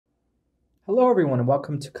Hello, everyone, and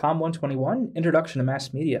welcome to COM 121 Introduction to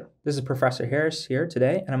Mass Media. This is Professor Harris here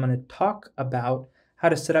today, and I'm going to talk about how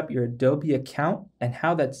to set up your Adobe account and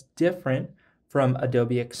how that's different from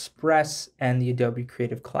Adobe Express and the Adobe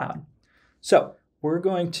Creative Cloud. So, we're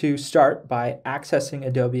going to start by accessing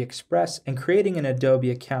Adobe Express and creating an Adobe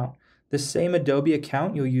account. The same Adobe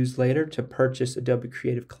account you'll use later to purchase Adobe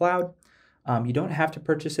Creative Cloud. You don't have to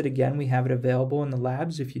purchase it again. We have it available in the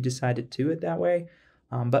labs if you decide to do it that way.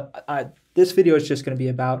 This video is just going to be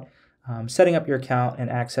about setting up your account and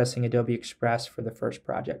accessing Adobe Express for the first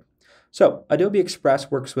project. So Adobe Express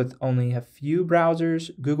works with only a few browsers.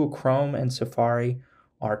 Google Chrome and Safari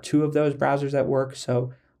are two of those browsers that work.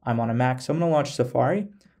 So I'm on a Mac, so I'm going to launch Safari.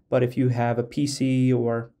 But if you have a PC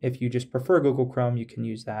or if you just prefer Google Chrome, you can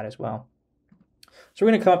use that as well. So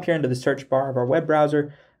we're going to come up here into the search bar of our web browser,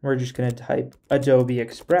 and we're just going to type Adobe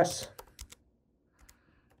Express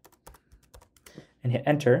and hit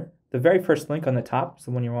enter. The very first link on the top is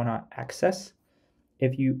the one you want to access.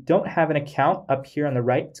 If you don't have an account, up here on the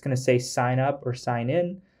right, it's going to say sign up or sign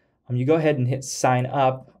in. You go ahead and hit sign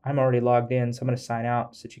up. I'm already logged in, so I'm going to sign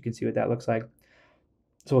out so that you can see what that looks like.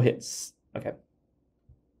 So we'll hit OK.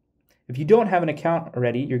 If you don't have an account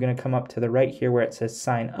already, you're going to come up to the right here where it says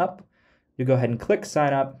sign up. You go ahead and click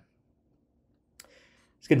sign up.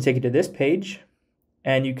 It's going to take you to this page,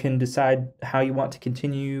 and you can decide how you want to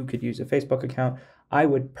continue. You could use a Facebook account. I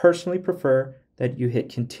would personally prefer that you hit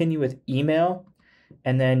continue with email,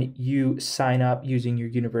 and then you sign up using your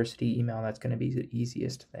university email. That's going to be the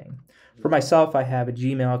easiest thing. For myself, I have a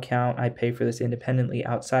Gmail account. I pay for this independently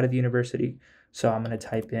outside of the university, so I'm going to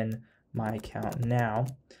type in my account now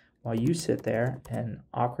while you sit there and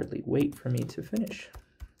awkwardly wait for me to finish.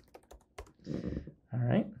 All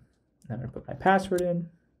right, I'm going to put my password in.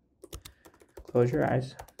 Close your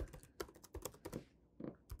eyes.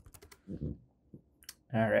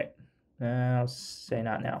 All right, I'll say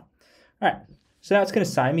not now. All right, so now it's going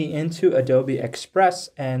to sign me into Adobe Express,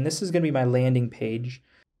 and this is going to be my landing page.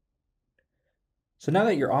 So now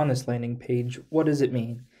that you're on this landing page, what does it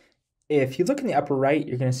mean? If you look in the upper right,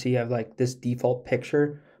 you're going to see you have like this default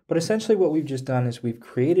picture, but essentially what we've just done is we've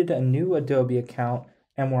created a new Adobe account,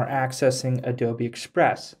 and we're accessing Adobe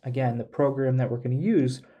Express. Again, the program that we're going to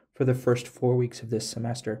use for the first 4 weeks of this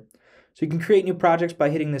semester. So you can create new projects by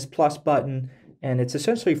hitting this plus button, and it's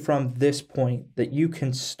essentially from this point that you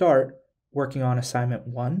can start working on assignment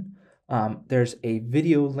 1. There's a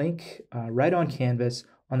video link right on Canvas,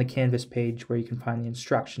 on the Canvas page, where you can find the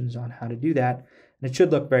instructions on how to do that, and it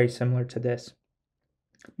should look very similar to this.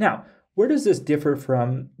 Now, where does this differ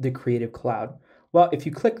from the Creative Cloud? Well, if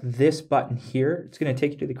you click this button here, it's going to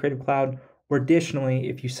take you to the Creative Cloud, or additionally,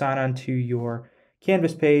 if you sign on to your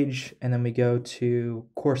Canvas page, and then we go to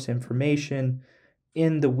course information.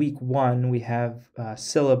 In the week 1, we have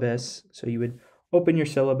syllabus. So you would open your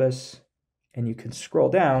syllabus, and you can scroll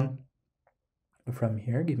down from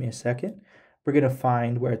here. Give me a second. We're going to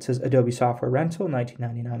find where it says Adobe Software Rental,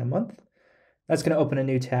 $19.99 a month. That's going to open a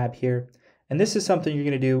new tab here. And this is something you're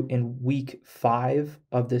going to do in week 5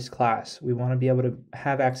 of this class. We want to be able to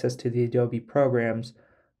have access to the Adobe programs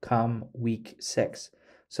come week 6.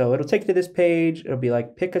 So it'll take you to this page. It'll be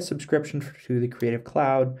like, pick a subscription to the Creative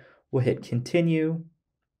Cloud. We'll hit continue.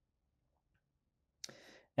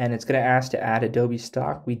 And it's going to ask to add Adobe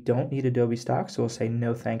stock. We don't need Adobe stock, so we'll say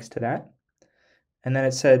no thanks to that. And then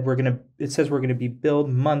it says we're going to be billed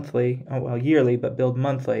monthly, yearly, but billed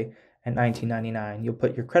monthly at $19.99. You'll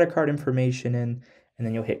put your credit card information in, and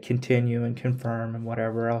then you'll hit continue and confirm and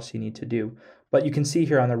whatever else you need to do. But you can see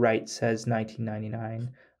here on the right says $19.99.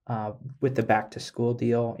 With the back to school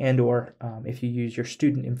deal, and or if you use your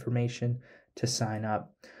student information to sign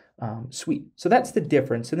up. Sweet. So that's the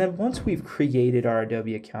difference. And then once we've created our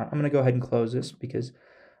Adobe account, I'm going to go ahead and close this because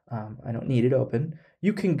I don't need it open.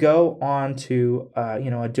 You can go on to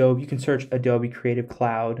Adobe. You can search Adobe Creative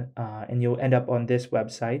Cloud, and you'll end up on this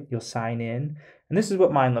website. You'll sign in, and this is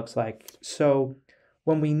what mine looks like. So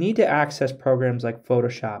when we need to access programs like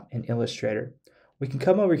Photoshop and Illustrator, we can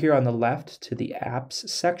come over here on the left to the apps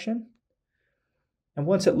section. And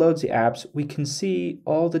once it loads the apps, we can see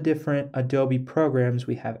all the different Adobe programs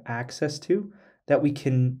we have access to that we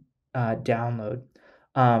can download.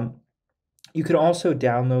 You could also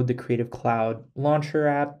download the Creative Cloud Launcher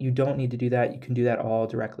app. You don't need to do that. You can do that all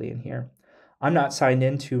directly in here. I'm not signed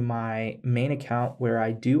into my main account where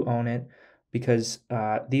I do own it because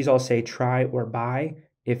these all say try or buy.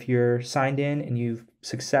 If you're signed in and you've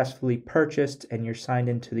successfully purchased and you're signed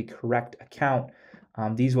into the correct account,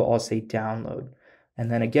 these will all say download.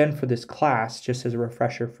 And then again for this class, just as a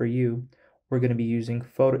refresher for you, we're going to be using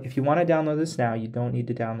photo. If you want to download this now, you don't need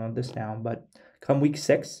to download this now, but come week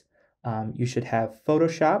 6, You should have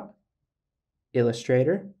Photoshop,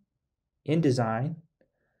 Illustrator, InDesign,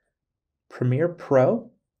 Premiere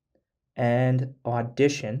Pro, and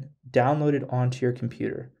Audition downloaded onto your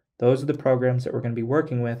computer. Those are the programs that we're going to be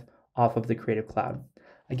working with off of the Creative Cloud.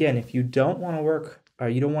 Again, if you don't want to work or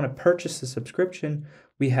you don't want to purchase the subscription,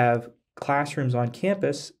 we have classrooms on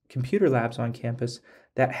campus, computer labs on campus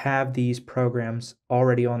that have these programs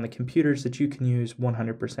already on the computers that you can use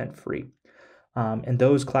 100% free. And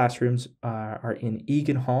those classrooms are in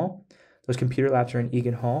Egan Hall. Those computer labs are in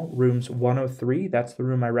Egan Hall, rooms 103. That's the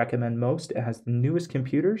room I recommend most. It has the newest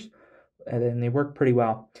computers, and then they work pretty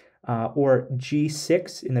well. Or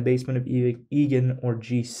G6 in the basement of Egan, or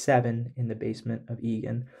G7 in the basement of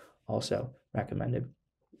Egan, also recommended.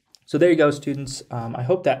 So there you go, students. I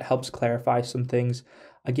hope that helps clarify some things.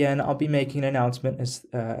 Again, I'll be making announcements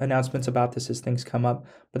about this as things come up,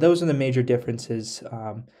 but those are the major differences.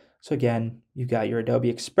 So again, you've got your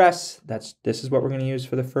Adobe Express. This is what we're going to use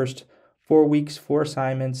for the first 4 weeks, 4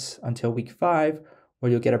 assignments until week 5,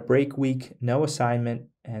 where you'll get a break week, no assignment,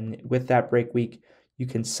 and with that break week, you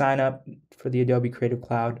can sign up for the Adobe Creative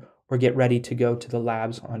Cloud or get ready to go to the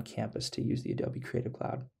labs on campus to use the Adobe Creative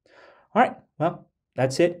Cloud. All right, well,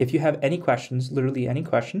 that's it. If you have any questions, literally any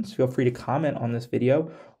questions, feel free to comment on this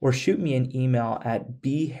video or shoot me an email at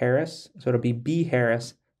bharris, so it'll be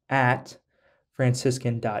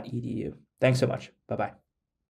bharris@franciscan.edu. Thanks so much. Bye-bye.